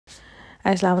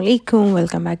Assalamu alaikum,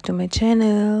 welcome back to my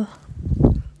channel.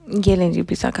 ये लें जी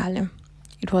pizza खा लें.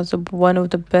 It was one of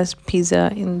the best pizza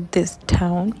in this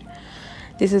town.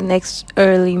 This is next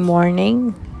early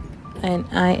morning and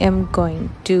I am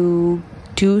going to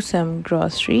do some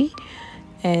grocery.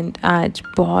 And आज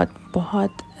बहुत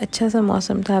बहुत अच्छा सा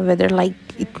मौसम था. वेदर लाइक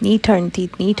इतनी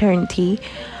ठंड थी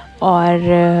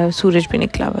और सूरज भी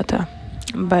निकला हुआ था.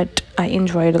 But I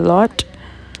enjoyed a lot.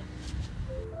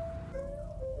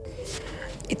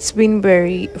 It's been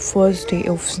very first day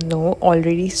of snow.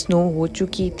 Already snow हो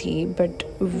चुकी थी but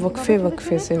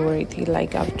वक्फे से हो रही थी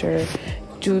like after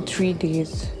 2-3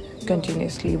 days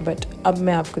continuously. but अब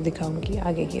मैं आपको दिखाऊंगी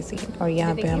आगे के सीन. और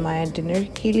यहाँ पे हम आए डिनर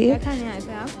के लिए. क्या खाने आए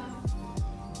थे आप?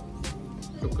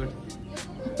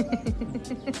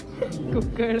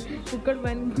 कुकर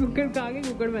खा के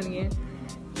कुकर बन गए.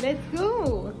 Let's go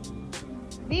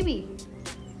baby.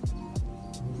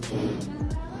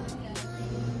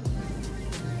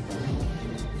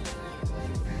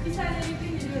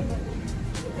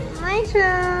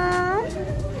 Maisha.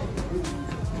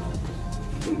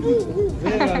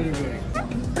 Where are you going?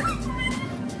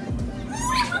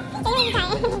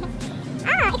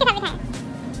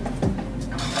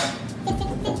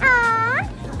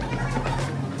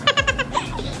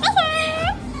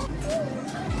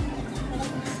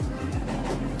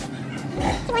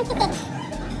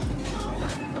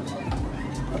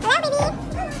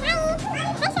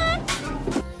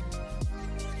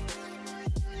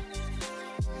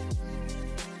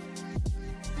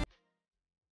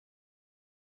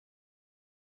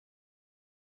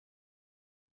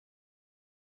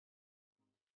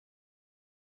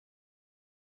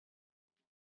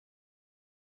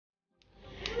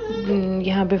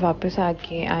 यहाँ पे वापस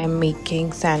आके I am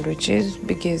making sandwiches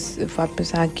because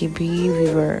वापस आके भी वी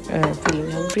वर फीलिंग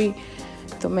हंग्री.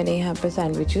 तो मैंने यहाँ पे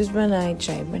सैंडविचेस बनाए,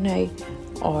 चाय बनाई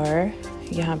और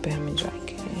यहाँ पे हम इंजॉय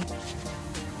करें.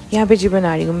 यहाँ पे जी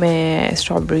बना रही हूँ मैं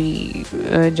strawberry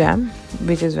jam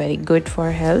which is very good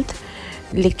for health.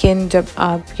 लेकिन जब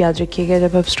आप याद रखिएगा,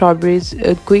 जब आप स्ट्रॉबेरीज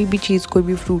कोई भी चीज़, कोई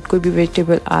भी फ्रूट, कोई भी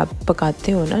वेजिटेबल आप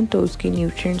पकाते हो ना, तो उसके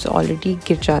न्यूट्रिएंट्स ऑलरेडी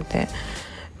गिर जाते हैं.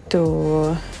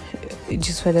 तो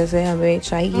जिस वजह से हमें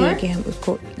चाहिए कि हम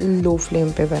उसको लो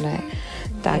फ्लेम पे बनाएं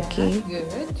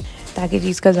ताकि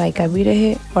चीज़ का जायका भी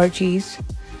रहे और चीज़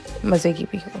मज़े की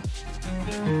भी हो.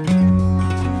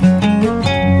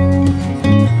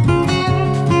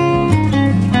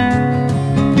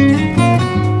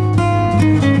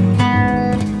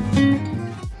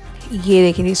 ये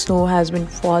देखिए दी snow has been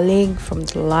falling from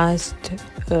the last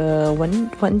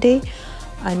one day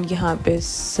and यहाँ पे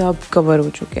सब कवर हो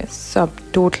चुके हैं, सब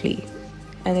totally.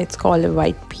 And it's called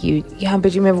white P. यहाँ पे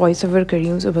जी मैं वॉइस ओवर कर रही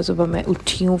हूँ. सुबह सुबह मैं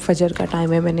उठी हूँ, फजर का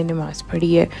टाइम है, मैंने नमाज़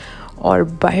पढ़ी है और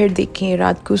बाहर देखें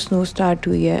रात को स्नो स्टार्ट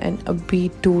हुई है एंड अभी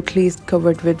totally is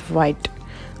covered with white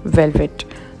velvet,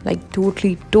 like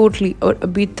totally. और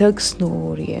अभी तक स्नो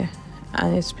हो रही है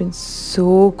and it's been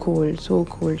so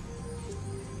cold.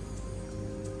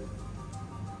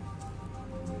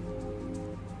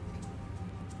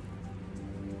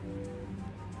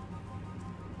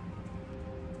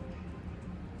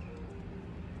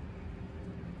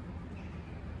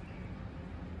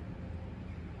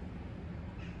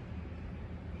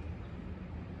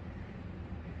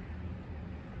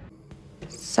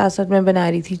 साथ साथ मैं बना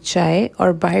रही थी चाय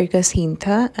और बाहर का सीन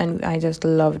था and I just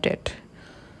loved it.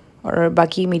 और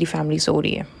बाकी मेरी फैमिली सो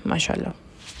रही है माशाल्लाह.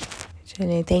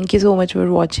 चलिए, thank you so much for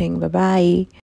watching. Bye bye.